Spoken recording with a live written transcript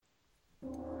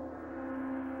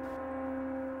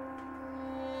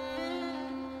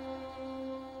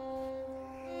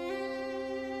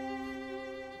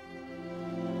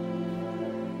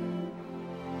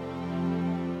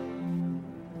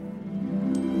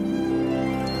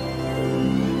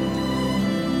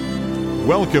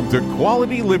Welcome to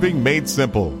Quality Living Made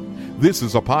Simple. This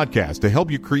is a podcast to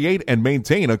help you create and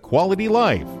maintain a quality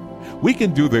life. We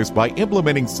can do this by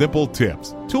implementing simple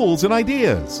tips, tools, and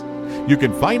ideas. You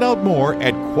can find out more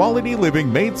at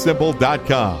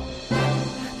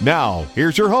qualitylivingmadesimple.com. Now,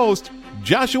 here's your host,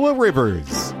 Joshua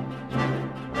Rivers.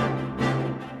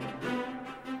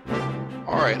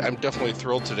 All right, I'm definitely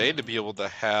thrilled today to be able to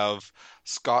have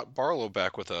Scott Barlow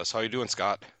back with us. How are you doing,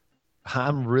 Scott?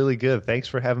 I'm really good. Thanks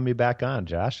for having me back on,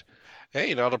 Josh.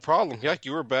 Hey, not a problem. Yeah,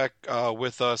 you were back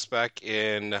with us back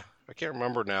in, I can't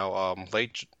remember now,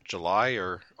 late July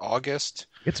or August.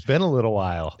 It's been a little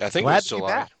while. I think it was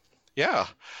July. Yeah.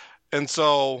 And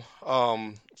so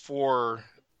for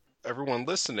everyone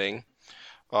listening,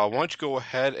 why don't you go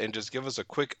ahead and just give us a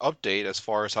quick update as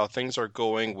far as how things are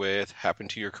going with Happen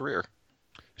to Your Career.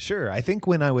 Sure. I think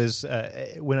when I was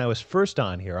first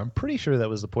on here, I'm pretty sure that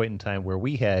was the point in time where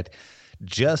we had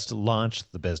just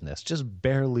launched the business, just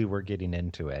barely were getting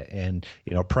into it. And,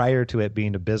 prior to it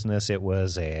being a business, it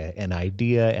was an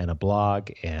idea and a blog.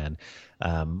 And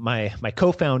my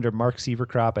co-founder, Mark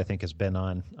Sieverkrop, I think has been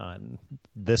on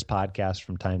this podcast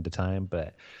from time to time.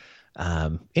 But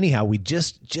anyhow, we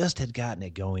just had gotten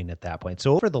it going at that point.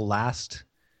 So over the last,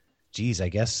 I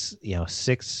guess,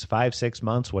 6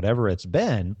 months, whatever it's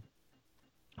been,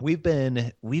 we've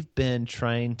been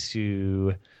trying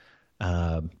to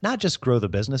not just grow the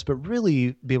business, but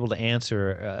really be able to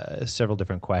answer several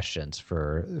different questions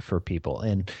for people.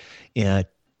 And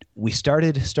we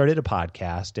started a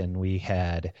podcast, and we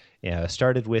had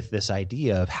started with this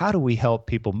idea of how do we help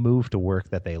people move to work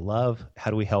that they love? How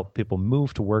do we help people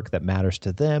move to work that matters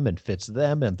to them and fits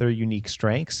them and their unique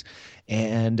strengths?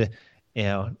 And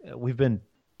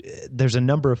there's a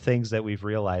number of things that we've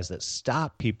realized that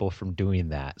stop people from doing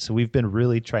that. So we've been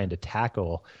really trying to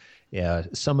tackle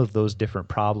some of those different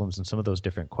problems and some of those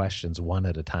different questions one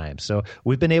at a time. So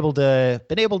we've been able to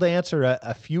answer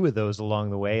a few of those along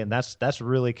the way, and that's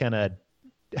really kind of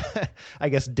I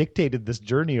guess dictated this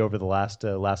journey over the last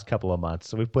couple of months.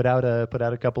 So we've put out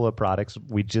a couple of products.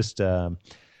 We just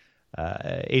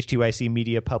H2IC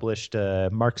Media published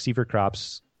Mark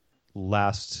Sieverkrop's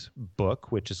last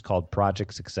book, which is called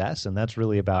Project Success, and that's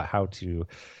really about how to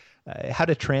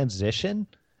transition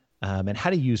and how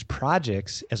to use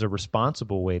projects as a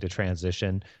responsible way to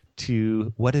transition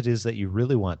to what it is that you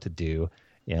really want to do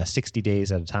 60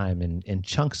 days at a time in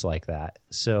chunks like that.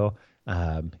 So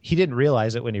he didn't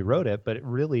realize it when he wrote it, but it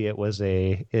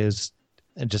is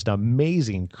just an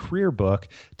amazing career book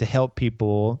to help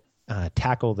people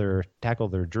tackle their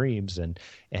dreams and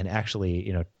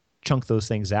actually chunk those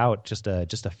things out just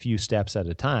a few steps at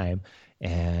a time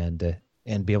and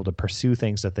be able to pursue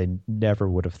things that they never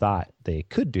would have thought they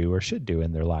could do or should do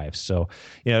in their lives. So,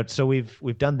 so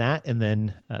we've done that, and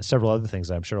then several other things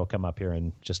that I'm sure will come up here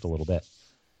in just a little bit.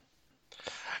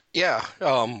 Yeah.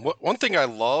 One thing I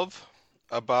love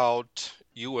about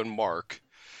you and Mark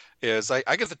is I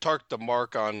get to talk to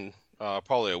Mark on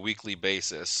probably a weekly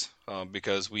basis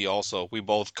because we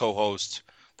both co-host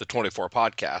the 24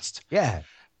 podcast. Yeah.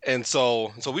 And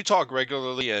so we talk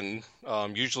regularly, and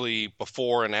usually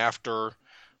before and after,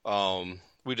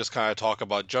 we just kind of talk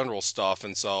about general stuff.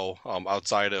 And so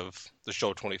outside of the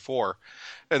show 24,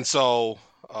 and so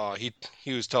he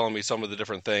was telling me some of the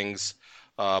different things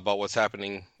about what's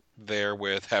happening there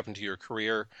with Happen to Your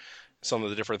Career, some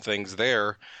of the different things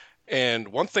there. And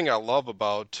one thing I love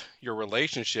about your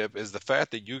relationship is the fact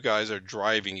that you guys are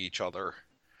driving each other.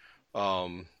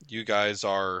 You guys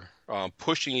are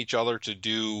pushing each other to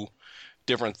do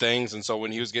different things. And so when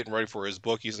he was getting ready for his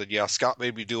book, he said, yeah, Scott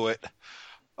made me do it.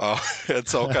 And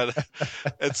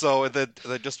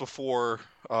then just before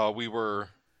we were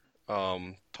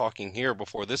talking here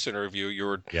before this interview, you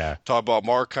were talking about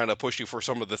Mark kind of pushing for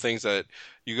some of the things that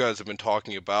you guys have been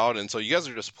talking about. And so you guys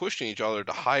are just pushing each other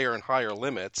to higher and higher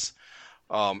limits.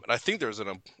 And I think there's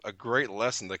a great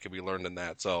lesson that can be learned in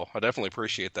that. So I definitely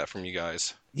appreciate that from you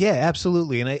guys. Yeah,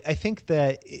 absolutely. And I think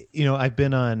that, I've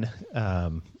been on,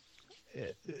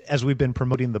 as we've been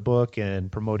promoting the book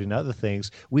and promoting other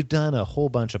things, we've done a whole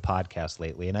bunch of podcasts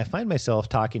lately. And I find myself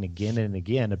talking again and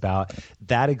again about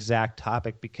that exact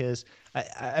topic because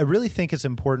I really think it's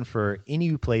important for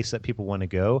any place that people want to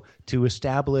go to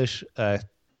establish a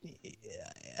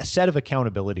set of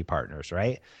accountability partners,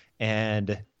 right?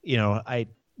 And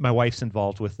my wife's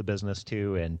involved with the business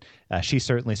too, and she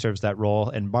certainly serves that role,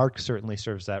 and Mark certainly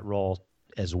serves that role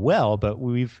as well. But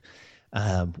we've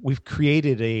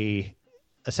created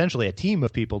essentially a team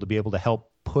of people to be able to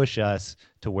help push us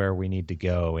to where we need to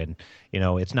go. And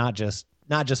it's not just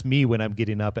not just me when I'm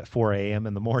getting up at 4 a.m.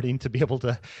 in the morning to be able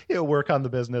to work on the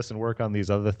business and work on these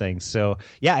other things. So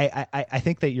yeah, I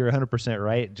think that you're 100%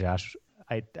 right, Josh.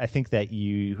 I think that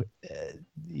you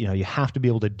have to be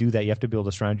able to do that. You have to be able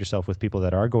to surround yourself with people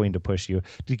that are going to push you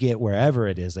to get wherever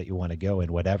it is that you want to go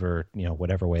in whatever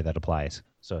way that applies.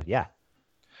 So yeah.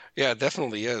 Yeah, it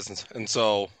definitely is. And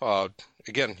so,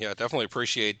 again, yeah, definitely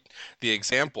appreciate the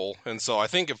example. And so I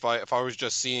think if I was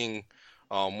just seeing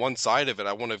one side of it,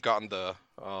 I wouldn't have gotten the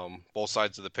both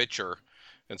sides of the picture.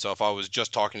 And so if I was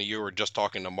just talking to you or just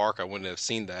talking to Mark, I wouldn't have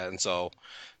seen that. And so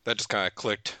that just kind of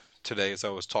clicked today as I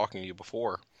was talking to you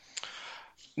before.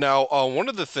 Now, one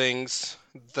of the things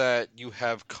that you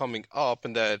have coming up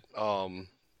and that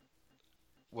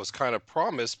was kind of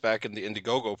promised back in the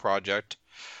Indiegogo project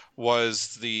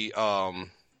was the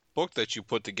book that you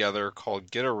put together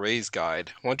called Get a Raise Guide.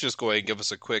 Why don't you just go ahead and give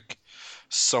us a quick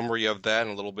summary of that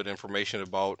and a little bit of information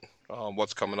about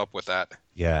what's coming up with that?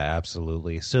 Yeah,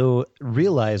 absolutely. So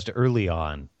realized early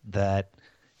on that,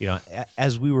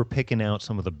 as we were picking out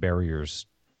some of the barriers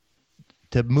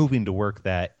to moving to work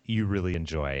that you really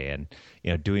enjoy and,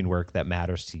 doing work that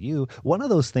matters to you, one of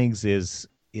those things is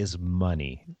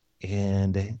money.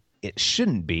 And it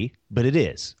shouldn't be, but it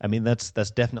is. I mean, that's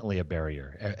definitely a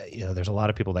barrier. There's a lot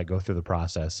of people that go through the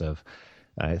process of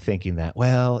thinking that,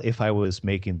 well, if I was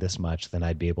making this much, then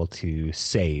I'd be able to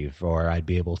save, or I'd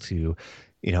be able to,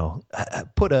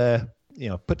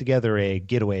 put together a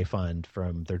getaway fund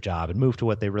from their job and move to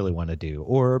what they really want to do,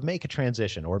 or make a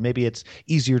transition, or maybe it's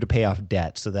easier to pay off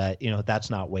debt so that, that's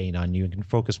not weighing on you and can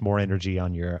focus more energy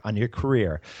on your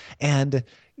career. And,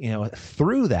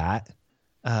 through that,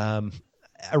 I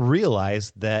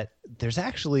realized that there's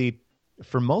actually,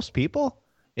 for most people,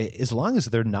 as long as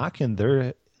they're knocking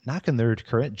their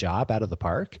current job out of the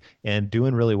park and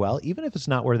doing really well, even if it's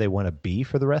not where they want to be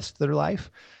for the rest of their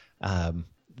life,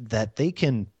 that they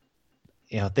can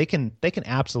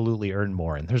absolutely earn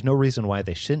more, and there's no reason why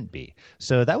they shouldn't be.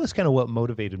 So that was kind of what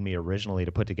motivated me originally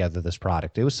to put together this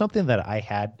product. It was something that I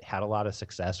had a lot of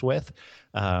success with,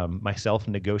 myself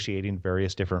negotiating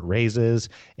various different raises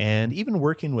and even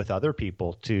working with other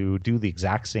people to do the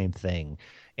exact same thing.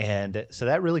 And so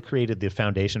that really created the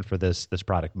foundation for this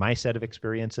product, my set of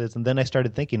experiences. And then I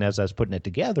started thinking as I was putting it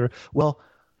together, well,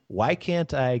 why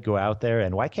can't I go out there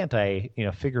and why can't I,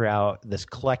 figure out this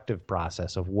collective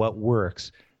process of what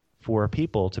works for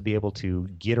people to be able to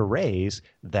get a raise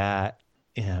that,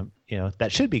 that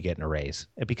should be getting a raise?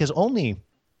 Because only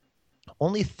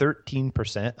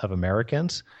 13% of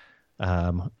Americans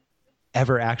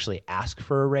ever actually ask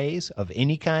for a raise of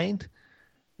any kind.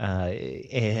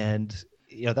 And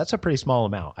that's a pretty small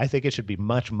amount. I think it should be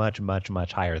much, much, much,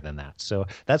 much higher than that. So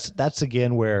that's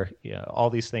again where all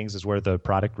these things is where the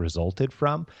product resulted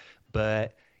from.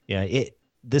 But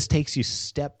this takes you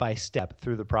step by step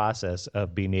through the process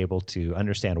of being able to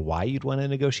understand why you'd want to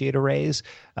negotiate a raise,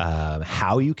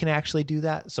 how you can actually do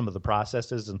that, some of the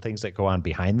processes and things that go on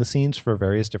behind the scenes for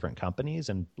various different companies,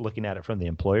 and looking at it from the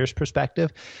employer's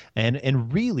perspective.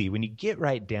 And really, when you get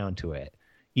right down to it,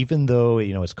 even though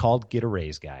it's called Get a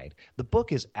Raise Guide, the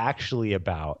book is actually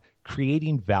about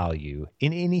creating value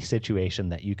in any situation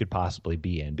that you could possibly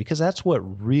be in, because that's what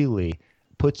really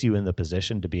puts you in the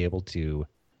position to be able to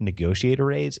negotiate a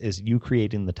raise, is you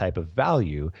creating the type of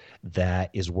value that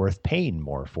is worth paying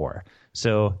more for.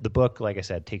 So the book, like I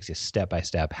said, takes you step by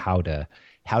step how to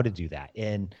do that.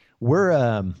 And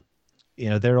we're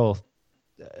there'll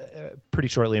pretty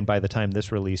shortly, and by the time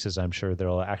this releases, I'm sure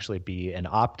there'll actually be an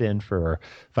opt-in for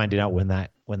finding out when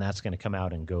that's going to come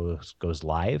out and goes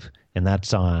live, and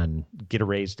that's on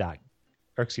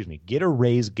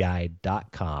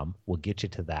getaraiseguide.com. We'll get you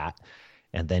to that,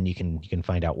 and then you can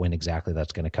find out when exactly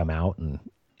that's going to come out and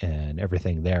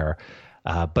everything there.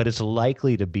 But it's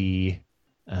likely to be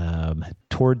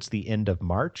towards the end of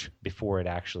March before it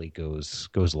actually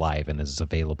goes live and is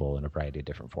available in a variety of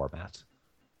different formats.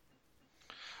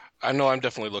 I know I'm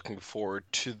definitely looking forward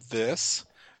to this.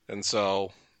 And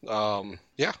so,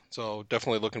 so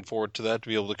definitely looking forward to that, to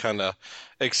be able to kind of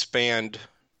expand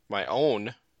my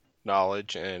own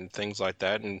knowledge and things like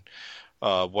that, and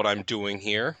what I'm doing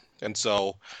here. And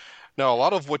so now a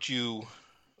lot of what you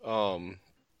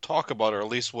talk about, or at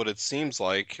least what it seems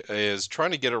like, is trying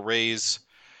to get a raise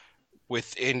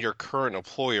within your current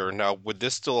employer. Now, would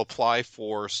this still apply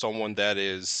for someone that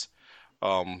is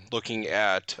looking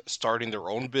at starting their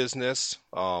own business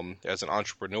as an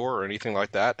entrepreneur or anything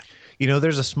like that?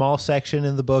 There's a small section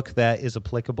in the book that is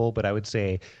applicable, but I would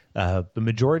say the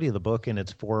majority of the book in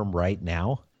its form right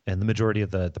now, and the majority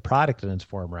of the product in its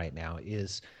form right now,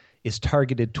 is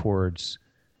targeted towards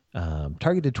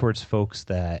folks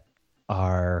that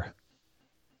are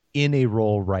in a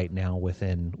role right now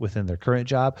within their current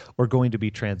job, or going to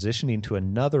be transitioning to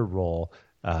another role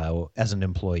as an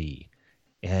employee.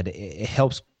 And it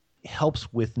helps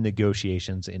with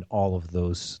negotiations in all of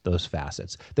those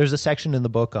facets. There's a section in the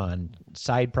book on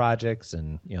side projects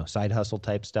and side hustle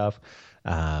type stuff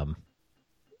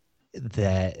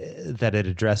that it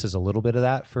addresses a little bit of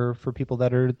that for people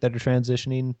that are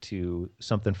transitioning to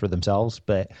something for themselves.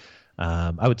 But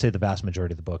I would say the vast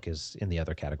majority of the book is in the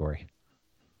other category.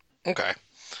 Okay.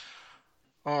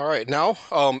 All right. Now,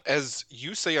 as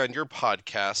you say on your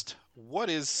podcast, what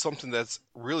is something that's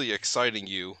really exciting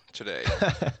you today?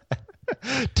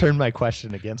 Turn my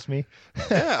question against me.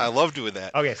 Yeah, I love doing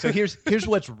that. Okay, so here's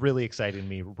what's really exciting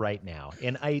me right now.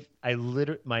 And I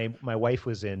literally, my wife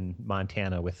was in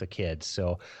Montana with the kids,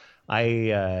 so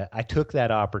I took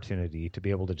that opportunity to be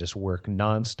able to just work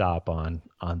nonstop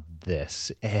on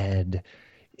this. And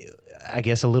I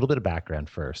guess a little bit of background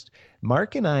first.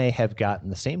 Mark and I have gotten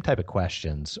the same type of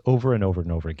questions over and over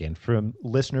and over again from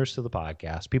listeners to the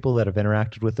podcast, people that have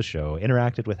interacted with the show,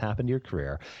 interacted with Happen to Your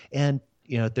Career. And,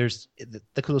 those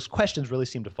questions really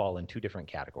seem to fall in two different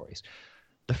categories.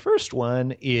 The first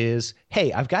one is,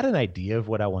 hey, I've got an idea of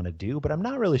what I want to do, but I'm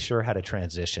not really sure how to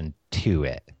transition to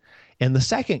it. And the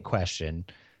second question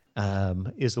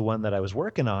is the one that I was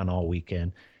working on all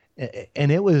weekend.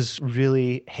 And it was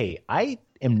really, hey, I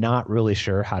am not really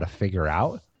sure how to figure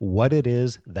out what it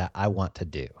is that I want to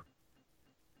do.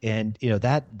 And,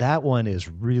 that one is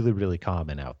really, really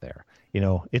common out there.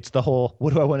 It's the whole,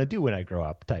 what do I want to do when I grow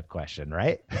up type question,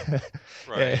 right?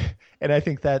 Right. And I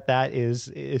think that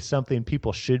is something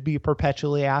people should be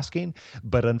perpetually asking.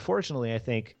 But unfortunately, I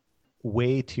think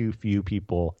way too few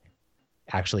people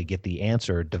actually get the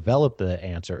answer, develop the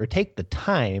answer, or take the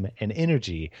time and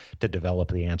energy to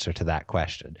develop the answer to that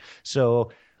question.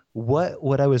 So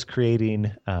what I was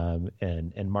creating,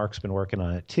 and Mark's been working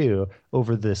on it too,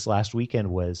 over this last weekend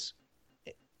was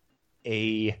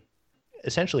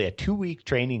essentially a 2-week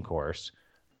training course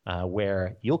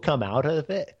where you'll come out of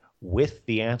it with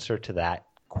the answer to that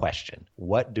question.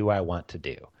 What do I want to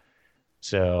do?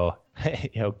 So,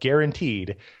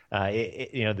 guaranteed,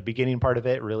 the beginning part of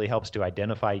it really helps to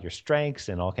identify your strengths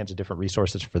and all kinds of different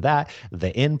resources for that.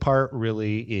 The end part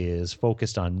really is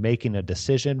focused on making a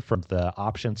decision from the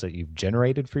options that you've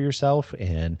generated for yourself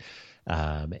and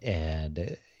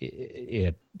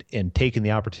taking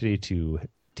the opportunity to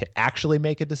actually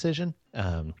make a decision.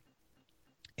 And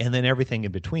then everything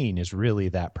in between is really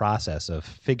that process of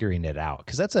figuring it out,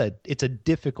 because it's a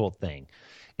difficult thing.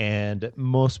 And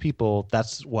most people,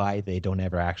 that's why they don't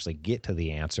ever actually get to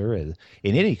the answer in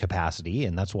any capacity.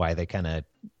 And that's why they kind of,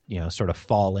 sort of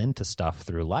fall into stuff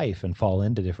through life and fall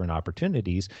into different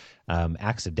opportunities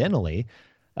accidentally,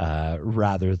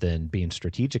 rather than being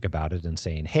strategic about it and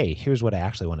saying, hey, here's what I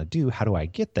actually want to do. How do I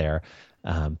get there?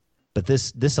 But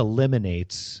this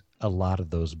eliminates a lot of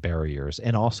those barriers,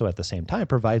 and also at the same time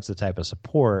provides the type of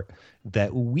support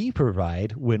that we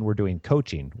provide when we're doing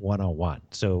coaching one-on-one.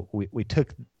 So we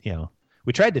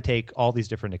tried to take all these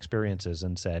different experiences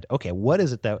and said, okay, what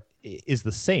is it that is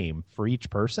the same for each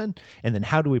person? And then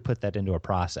how do we put that into a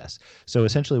process? So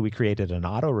essentially we created an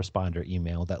autoresponder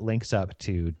email that links up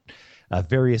to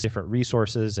various different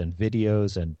resources and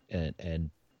videos and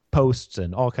posts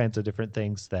and all kinds of different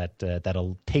things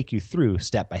that'll take you through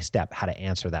step by step how to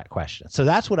answer that question. So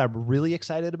that's what I'm really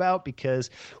excited about, because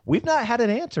we've not had an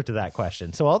answer to that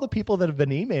question. So all the people that have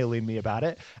been emailing me about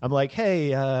it, I'm like,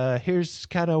 hey, here's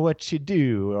kind of what you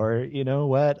do, or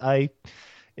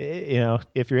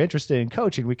if you're interested in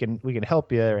coaching, we can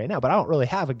help you right now. But I don't really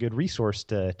have a good resource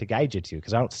to guide you to,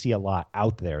 because I don't see a lot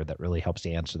out there that really helps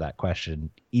to answer that question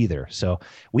either. So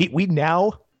we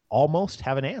now almost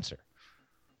have an answer.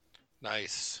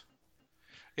 Nice.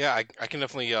 Yeah, I can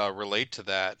definitely relate to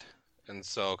that. And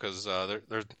so, because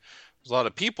there's a lot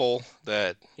of people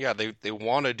that, yeah, they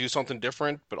want to do something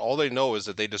different, but all they know is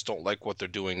that they just don't like what they're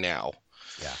doing now.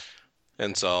 Yeah.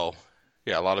 And so,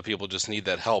 yeah, a lot of people just need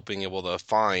that help being able to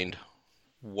find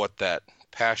what that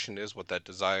passion is, what that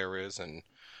desire is, and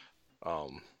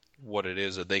what it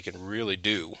is that they can really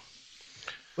do.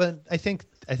 Well, I think,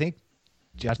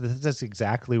 Josh, that's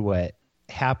exactly what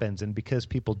happens. And because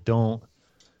people don't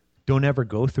ever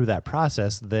go through that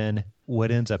process, then what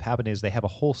ends up happening is they have a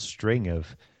whole string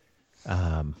of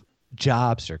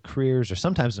jobs or careers, or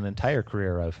sometimes an entire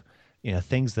career of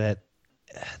things that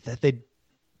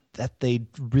they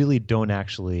really don't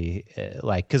actually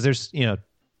like, because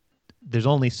there's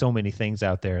only so many things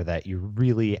out there that you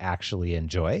really actually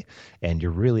enjoy and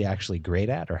you're really actually great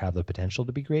at or have the potential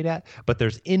to be great at, but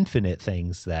there's infinite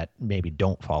things that maybe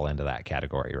don't fall into that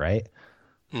category, right?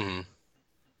 Mm-hmm.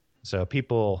 So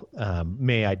people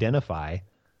may identify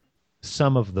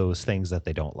some of those things that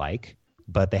they don't like,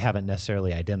 but they haven't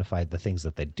necessarily identified the things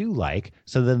that they do like.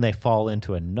 So then they fall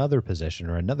into another position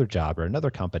or another job or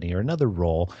another company or another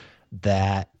role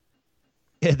that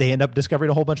they end up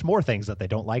discovering a whole bunch more things that they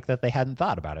don't like that they hadn't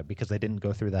thought about it because they didn't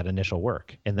go through that initial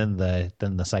work. And then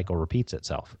the cycle repeats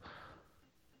itself,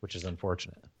 which is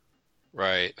unfortunate.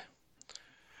 Right.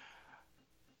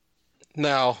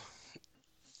 Now,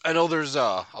 I know there's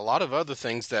a lot of other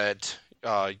things that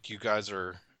you guys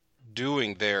are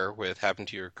doing there with Happen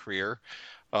to Your Career,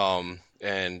 and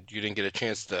you didn't get a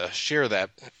chance to share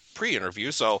that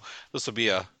pre-interview, so this will be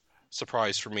a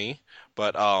surprise for me.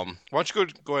 But why don't you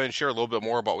go ahead and share a little bit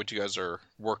more about what you guys are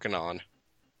working on?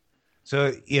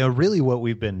 So, really what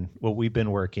we've been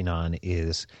working on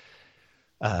is,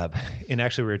 and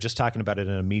actually we were just talking about it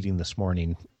in a meeting this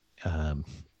morning.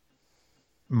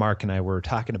 Mark and I were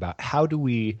talking about how do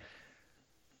we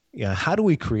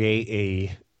create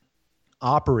a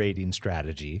operating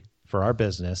strategy for our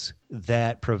business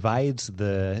that provides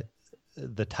the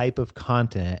type of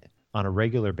content on a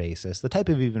regular basis, the type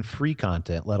of even free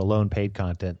content, let alone paid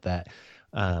content that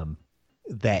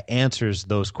answers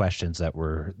those questions that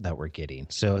we're getting.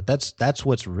 So that's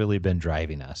what's really been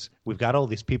driving us. We've got all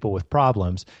these people with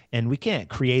problems, and we can't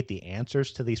create the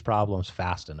answers to these problems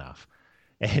fast enough.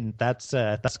 And that's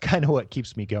kind of what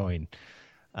keeps me going,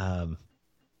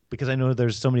 because I know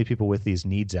there's so many people with these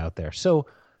needs out there. So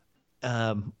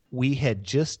we had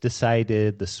just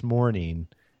decided this morning,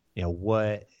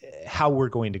 how we're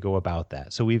going to go about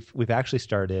that. So we've actually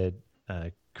started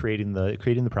creating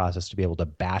the process to be able to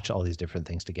batch all these different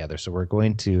things together. So we're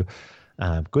going to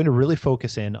really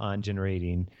focus in on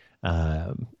generating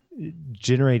a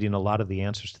lot of the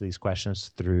answers to these questions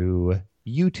through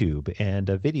YouTube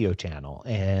and a video channel,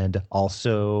 and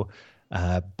also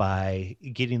by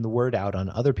getting the word out on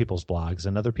other people's blogs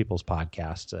and other people's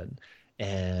podcasts,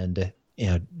 and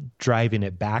driving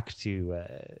it back to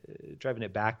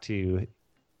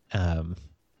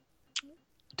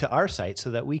our site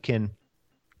so that we can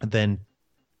then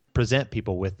present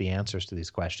people with the answers to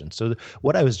these questions. So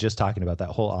what I was just talking about, that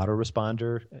whole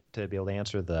autoresponder to be able to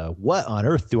answer the "what on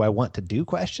earth do I want to do"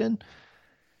 question,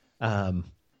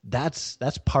 that's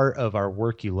part of our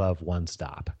Work You Love One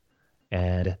Stop.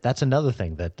 And that's another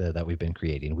thing that we've been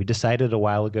creating. We decided a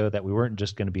while ago that we weren't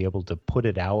just going to be able to put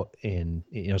it out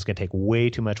it's going to take way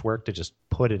too much work to just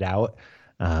put it out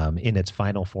in its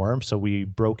final form. So we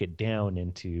broke it down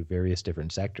into various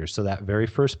different sectors. So that very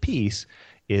first piece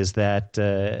is that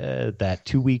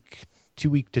 2-week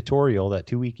tutorial, that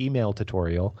 2-week email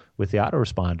tutorial with the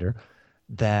autoresponder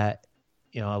that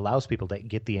allows people to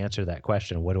get the answer to that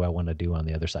question, what do I want to do on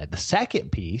the other side? The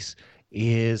second piece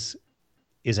is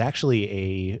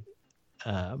actually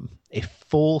a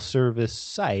full service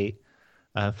site,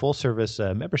 full service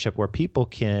membership where people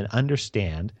can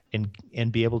understand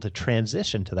and be able to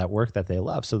transition to that work that they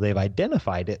love. So they've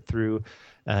identified it through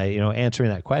answering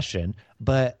that question.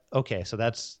 But okay, so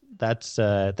that's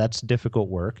difficult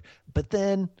work. But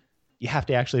then you have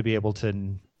to actually be able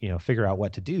to figure out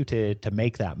what to do to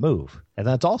make that move, and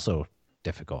that's also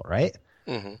difficult, right?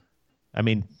 Mm-hmm. I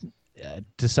mean,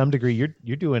 to some degree,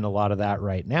 you're doing a lot of that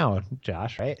right now,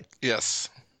 Josh, right? Yes.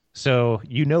 So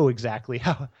exactly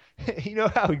how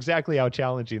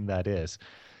challenging that is.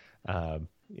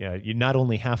 You not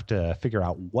only have to figure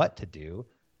out what to do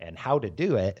and how to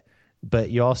do it, but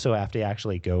you also have to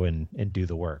actually go and do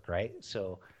the work, right?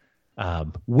 So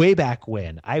way back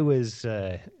when I was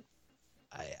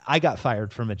I got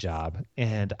fired from a job,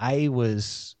 and I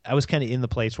was kind of in the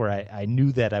place where I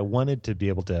knew that I wanted to be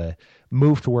able to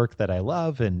move to work that I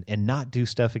love and not do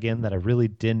stuff again that I really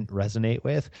didn't resonate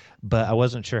with, but I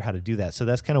wasn't sure how to do that. So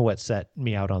that's kind of what set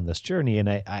me out on this journey.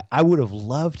 And I would have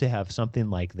loved to have something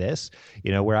like this,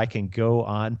 where I can go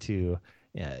on to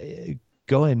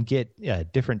go and get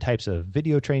different types of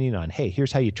video training on, hey,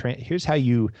 here's how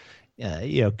you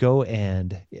go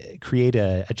and create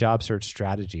a job search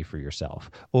strategy for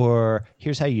yourself, or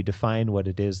here's how you define what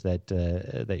it is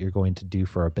that you're going to do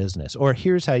for a business, or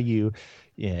here's how you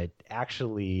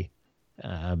actually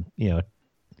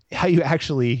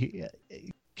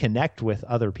connect with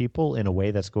other people in a way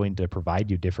that's going to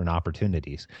provide you different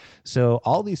opportunities. So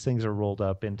all these things are rolled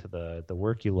up into the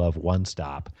Work You Love One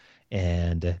Stop,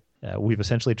 and we've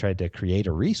essentially tried to create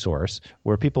a resource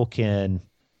where people can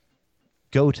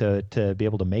go to be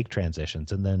able to make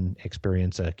transitions and then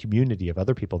experience a community of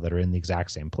other people that are in the exact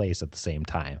same place at the same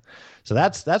time. So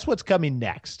that's what's coming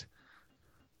next.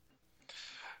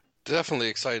 Definitely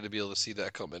excited to be able to see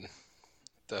that coming.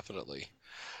 Definitely.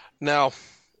 Now,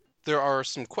 there are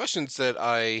some questions that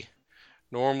I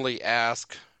normally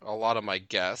ask a lot of my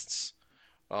guests.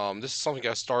 This is something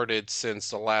I started since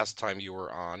the last time you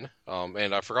were on,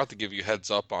 and I forgot to give you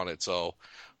heads up on it.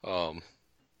 Um,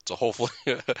 so hopefully,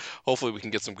 hopefully we can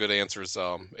get some good answers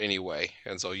anyway,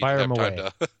 and so you Fire have 'em time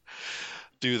away. to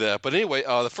do that. But anyway,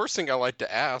 the first thing I like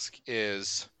to ask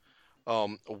is,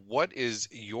 what is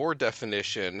your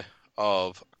definition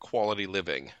of quality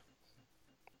living?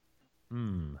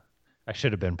 Hmm. I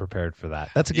should have been prepared for that.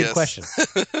 That's a good Yes. question.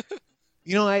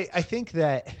 I think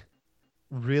that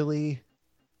really,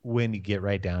 when you get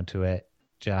right down to it,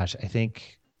 Josh, I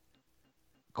think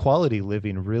quality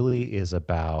living really is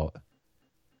about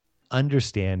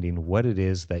understanding what it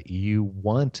is that you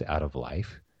want out of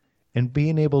life and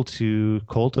being able to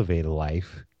cultivate a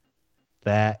life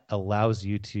that allows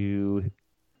you to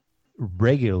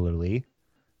regularly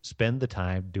spend the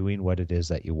time doing what it is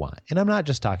that you want. And I'm not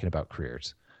just talking about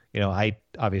careers. I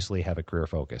obviously have a career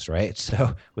focus, right?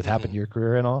 So with having Hmm. your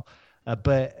career and all,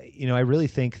 but I really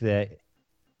think that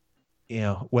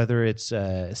whether it's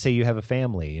say you have a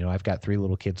family, I've got 3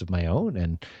 little kids of my own,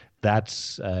 and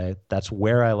that's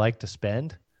where I like to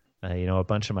spend a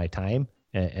bunch of my time,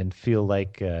 and feel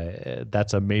like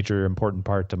that's a major important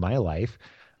part to my life.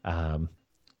 Um,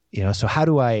 so how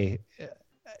do I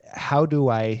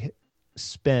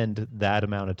spend that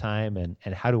amount of time, and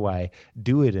how do I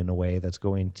do it in a way that's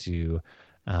going to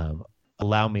um,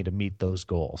 allow me to meet those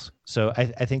goals? So I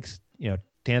think,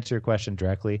 to answer your question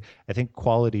directly, I think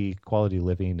quality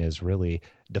living is really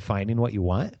defining what you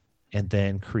want and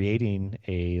then creating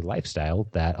a lifestyle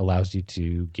that allows you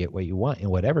to get what you want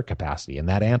in whatever capacity. And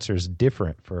that answer is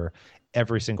different for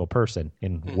every single person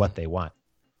in Hmm. what they want.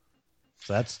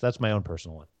 So that's my own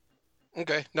personal one.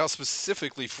 Okay. Now,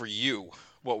 specifically for you,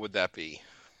 what would that be?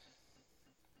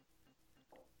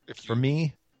 If For you,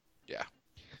 me, yeah.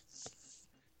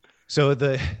 so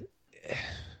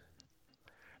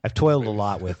I've toiled a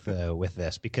lot with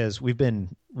this because we've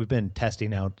been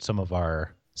testing out some of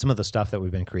the stuff that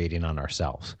we've been creating on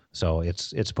ourselves. So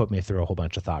it's put me through a whole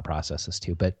bunch of thought processes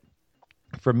too. But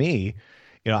for me,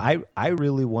 I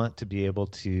really want to be able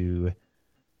to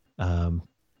um,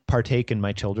 partake in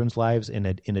my children's lives in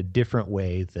a different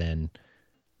way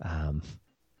um,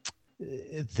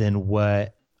 than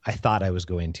what I thought I was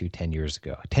going to 10 years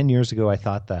ago. 10 years ago, I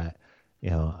thought that,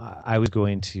 I was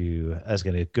going to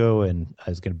go and I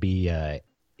was going to be a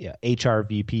HR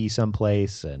VP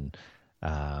someplace, and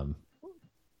um,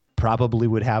 probably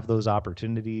would have those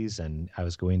opportunities. And I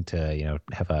was going to,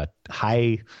 have a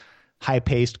high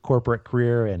paced corporate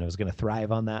career, and I was going to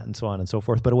thrive on that, and so on and so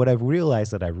forth. But what I've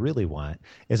realized that I really want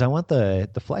is I want the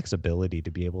flexibility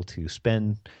to be able to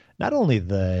spend not only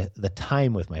the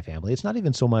time with my family. It's not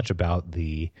even so much about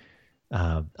the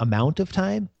amount of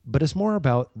time, but it's more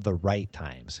about the right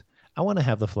times. I want to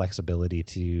have the flexibility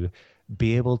to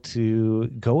be able to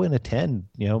go and attend,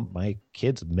 my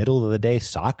kids' middle of the day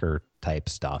soccer type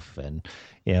stuff, and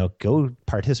go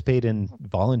participate and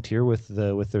volunteer with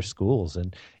their schools,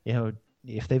 and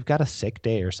if they've got a sick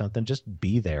day or something, just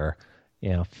be there,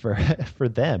 for for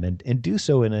them, and do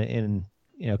so in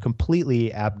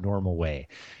completely abnormal way.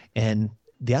 And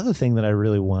the other thing that I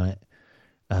really want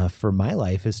for my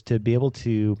life is to be able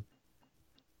to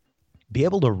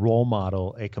role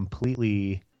model a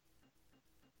completely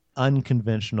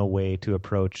unconventional way to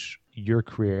approach your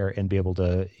career, and be able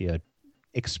to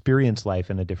experience life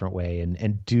in a different way,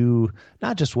 and do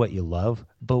not just what you love,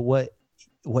 but what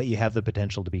you have the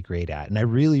potential to be great at. And I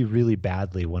really, really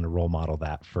badly want to role model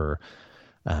that for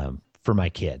my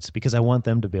kids, because I want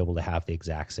them to be able to have the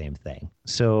exact same thing.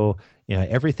 So,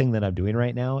 everything that I'm doing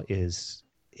right now is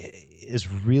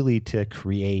really to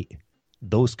create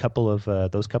those couple of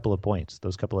points,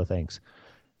 those couple of things.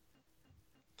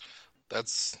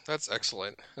 That's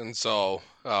excellent. And so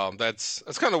that's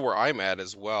kind of where I'm at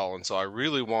as well. And so I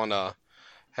really want to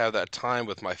have that time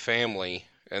with my family.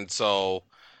 And so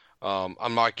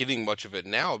I'm not getting much of it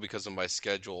now because of my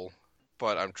schedule,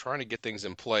 but I'm trying to get things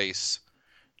in place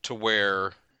to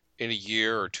where in a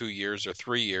year or 2 years or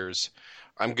 3 years,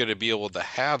 I'm going to be able to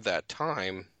have that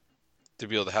time to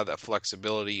be able to have that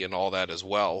flexibility and all that as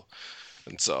well.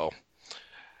 And so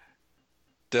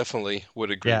definitely would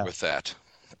agree Yeah. with that.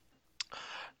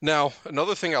 Now,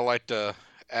 another thing I like to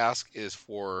ask is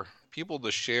for people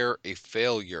to share a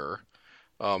failure,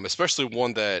 especially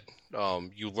one that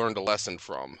you learned a lesson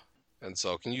from. And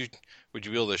so, would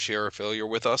you be able to share a failure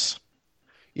with us?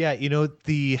 Yeah,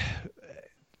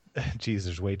 geez,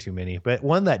 there's way too many, but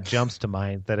one that jumps to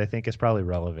mind that I think is probably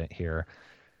relevant here.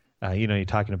 You're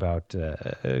talking about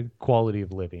quality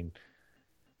of living.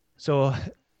 So,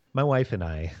 my wife and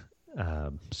I,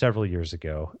 several years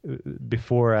ago,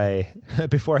 before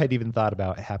I'd even thought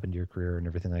about what happened to your career and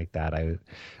everything like that. I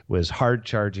was hard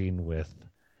charging with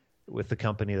the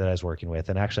company that I was working with,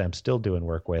 and actually I'm still doing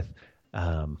work with.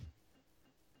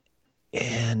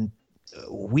 And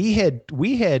we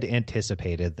had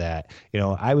anticipated that,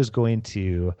 I was going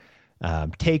to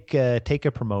take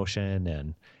a promotion,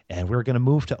 and we were going to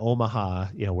move to Omaha,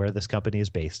 where this company is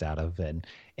based out of, and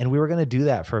we were going to do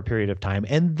that for a period of time,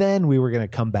 and then we were going to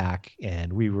come back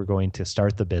and we were going to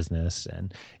start the business,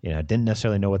 and didn't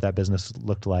necessarily know what that business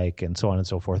looked like, and so on and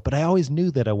so forth. But I always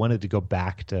knew that I wanted to go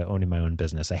back to owning my own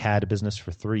business. I had a business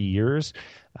for 3 years,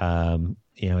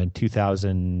 in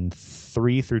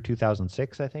 2003 through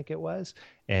 2006, I think it was,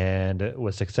 and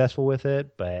was successful with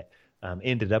it, but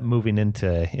ended up moving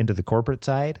into the corporate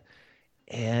side.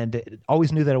 And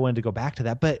always knew that I wanted to go back to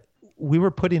that, but we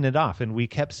were putting it off, and we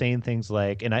kept saying things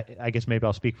like, and I guess maybe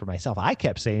I'll speak for myself. I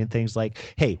kept saying things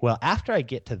like, hey, well, after I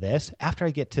get to this, after I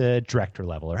get to director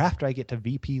level, or after I get to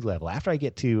VP level, after I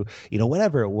get to,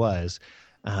 whatever it was,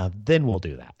 then we'll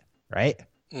do that. Right.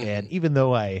 Mm-hmm. And even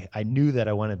though I knew that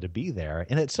I wanted to be there,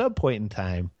 and at some point in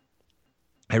time,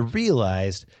 I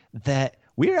realized that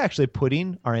we were actually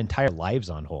putting our entire lives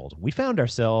on hold. We found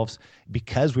ourselves,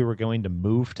 because we were going to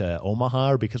move to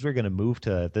Omaha, or because we were going to move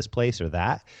to this place or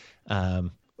that,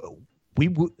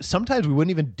 sometimes we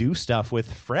wouldn't even do stuff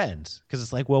with friends, because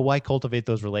it's like, well, why cultivate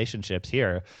those relationships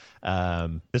here?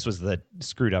 This was the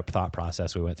screwed up thought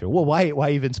process we went through. Well,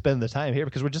 why even spend the time here?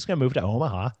 Because we're just going to move to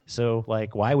Omaha. So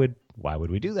like, why would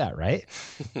we do that? Right.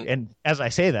 And as I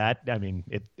say that, I mean,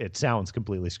 it sounds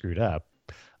completely screwed up.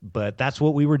 But that's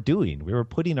what we were doing. We were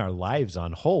putting our lives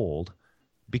on hold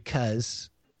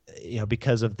because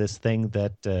of this thing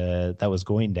that was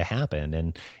going to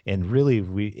happen, and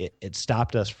really it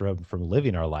stopped us from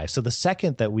living our lives. So the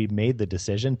second that we made the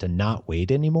decision to not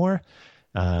wait anymore,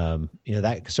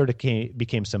 that sort of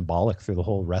became symbolic through the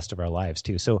whole rest of our lives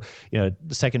too. So the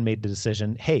second made the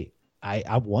decision, hey,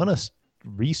 I want to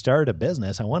restart a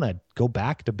business. I want to go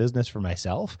back to business for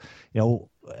myself.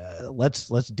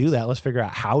 Let's do that. Let's figure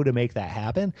out how to make that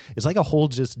happen. It's like a whole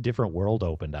just different world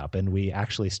opened up, and we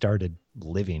actually started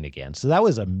living again. So that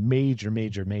was a major,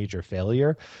 major, major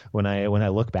failure when I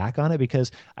look back on it, because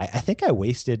I think I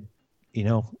wasted,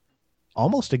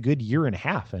 almost a good year and a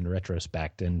half in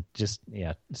retrospect, and just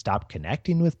stopped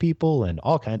connecting with people, and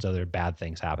all kinds of other bad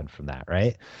things happened from that.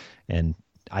 Right. And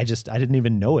I didn't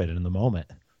even know it in the moment.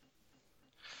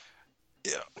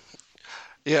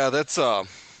 Yeah, that's a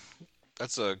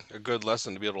good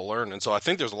lesson to be able to learn. And so I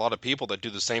think there's a lot of people that do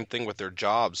the same thing with their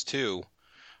jobs too.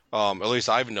 At least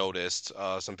I've noticed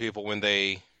some people, when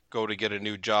they go to get a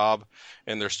new job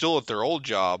and they're still at their old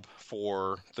job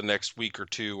for the next week or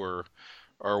two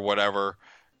or whatever,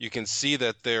 you can see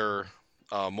that their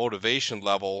motivation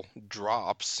level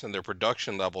drops and their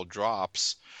production level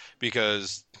drops,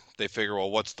 because they figure, well,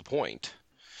 what's the point?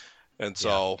 And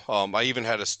so I even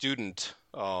had a student,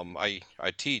 I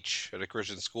teach at a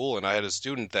Christian school, and I had a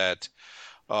student that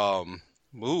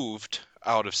moved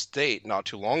out of state not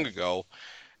too long ago.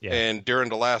 Yeah. And during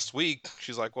the last week,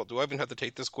 she's like, well, do I even have to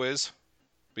take this quiz?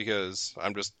 Because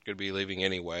I'm just going to be leaving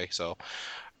anyway. But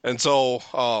I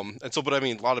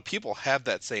mean, a lot of people have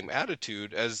that same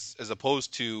attitude as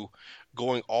opposed to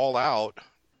going all out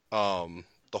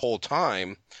the whole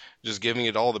time, just giving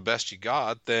it all the best you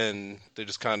got. Then they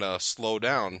just kind of slow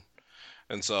down.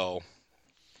 And so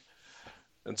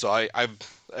if I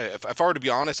were to be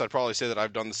honest, I'd probably say that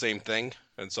I've done the same thing.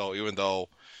 And so even though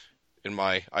in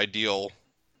my ideal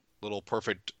little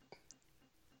perfect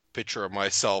picture of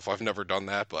myself, I've never done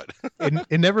that, but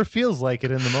it never feels like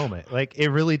it in the moment. Like, it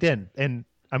really didn't. And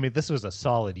I mean, this was a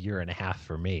solid year and a half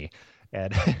for me.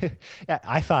 And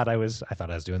I thought I was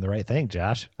doing the right thing,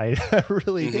 Josh. I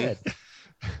really did.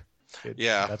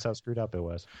 Yeah. That's how screwed up it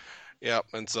was. Yeah.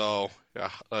 And so,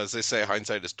 as they say,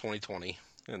 hindsight is 20/20.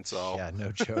 And so, yeah,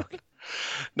 no joke.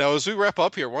 Now, as we wrap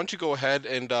up here, why don't you go ahead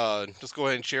and just go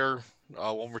ahead and share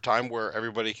one more time where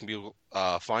everybody can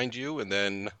find you, and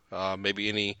then maybe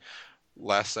any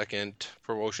last second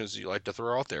promotions you'd like to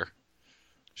throw out there.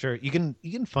 Sure. You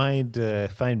can find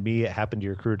me at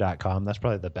happentoyourcareer.com. That's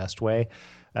probably the best way.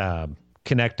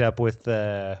 Connect up with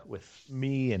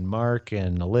me and Mark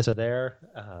and Alyssa there.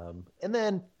 And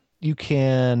then you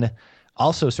can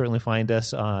also certainly find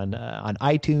us on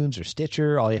iTunes or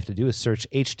Stitcher. All you have to do is search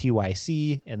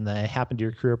HTYC, and the Happen to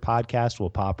Your Career podcast will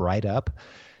pop right up.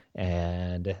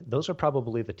 And those are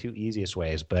probably the two easiest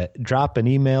ways. But drop an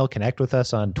email, connect with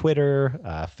us on Twitter,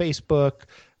 Facebook,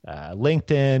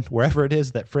 LinkedIn, wherever it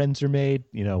is that friends are made.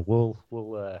 We'll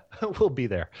be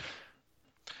there.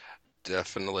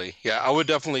 Definitely. Yeah, I would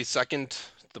definitely second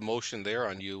the motion there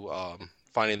on you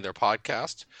finding their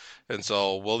podcast. And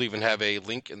so we'll even have a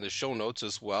link in the show notes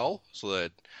as well, so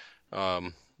that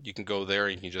you can go there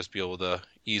and you can just be able to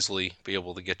easily be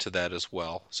able to get to that as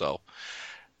well. So,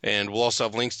 and we'll also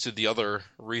have links to the other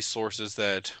resources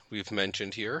that we've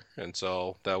mentioned here. And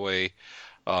so that way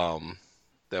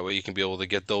you can be able to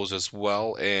get those as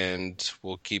well. And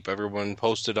we'll keep everyone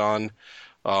posted on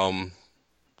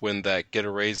when that Get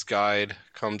a Raise guide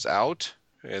comes out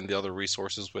and the other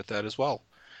resources with that as well.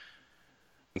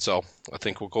 And so I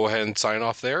think we'll go ahead and sign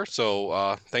off there.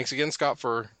 So thanks again, Scott,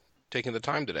 for taking the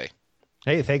time today.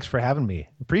 Hey, thanks for having me.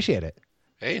 Appreciate it.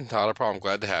 Hey, not a problem.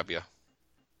 Glad to have you.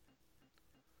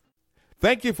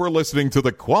 Thank you for listening to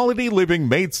the Quality Living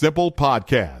Made Simple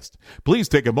podcast. Please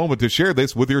take a moment to share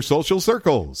this with your social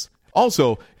circles.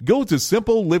 Also, go to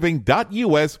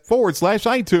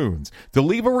simpleliving.us/iTunes to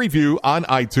leave a review on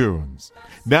iTunes.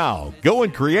 Now, go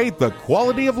and create the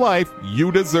quality of life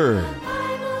you deserve.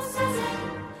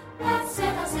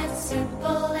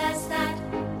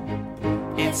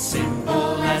 It's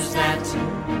simple as that.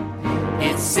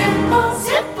 It's simple,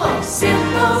 simple,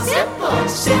 simple, simple,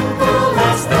 simple.